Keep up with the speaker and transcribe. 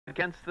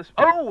against this.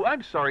 Oh,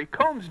 I'm sorry.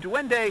 Combs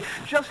Duende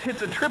just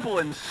hits a triple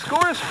and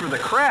scores for the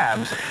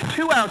Crabs.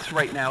 2 outs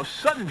right now.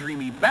 Sutton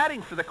Dreamy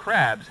batting for the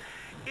Crabs.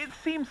 It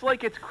seems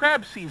like it's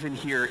crab season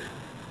here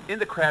in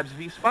the Crabs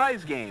v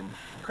Spies game.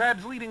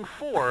 Crabs leading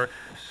 4,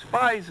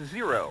 Spies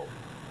 0.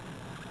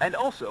 And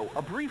also,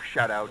 a brief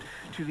shout out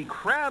to the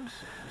Crabs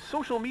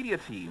social media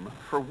team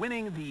for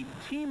winning the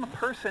Team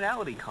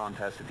Personality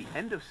Contest at the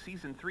end of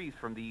Season 3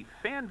 from the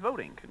fan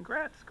voting.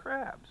 Congrats,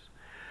 Crabs.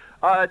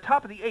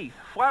 Top of the 8th,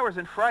 Flowers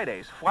and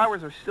Fridays.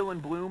 Flowers are still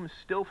in bloom,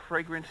 still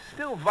fragrant,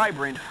 still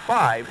vibrant.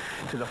 5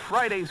 to the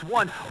Fridays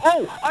 1.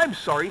 Oh, I'm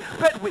sorry.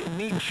 Beck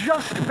Whitney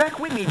just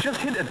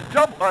hit a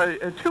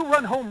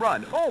 2-run home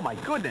run. Oh my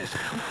goodness.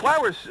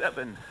 Flowers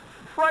 7,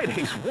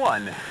 Fridays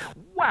 1.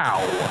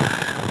 Wow.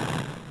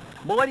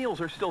 Millennials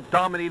are still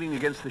dominating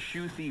against the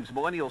Shoe Thieves.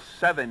 Millennials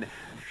 7,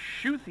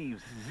 Shoe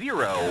Thieves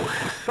 0.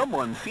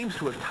 Someone seems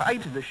to have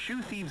tied the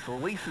Shoe Thieves'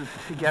 laces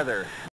together.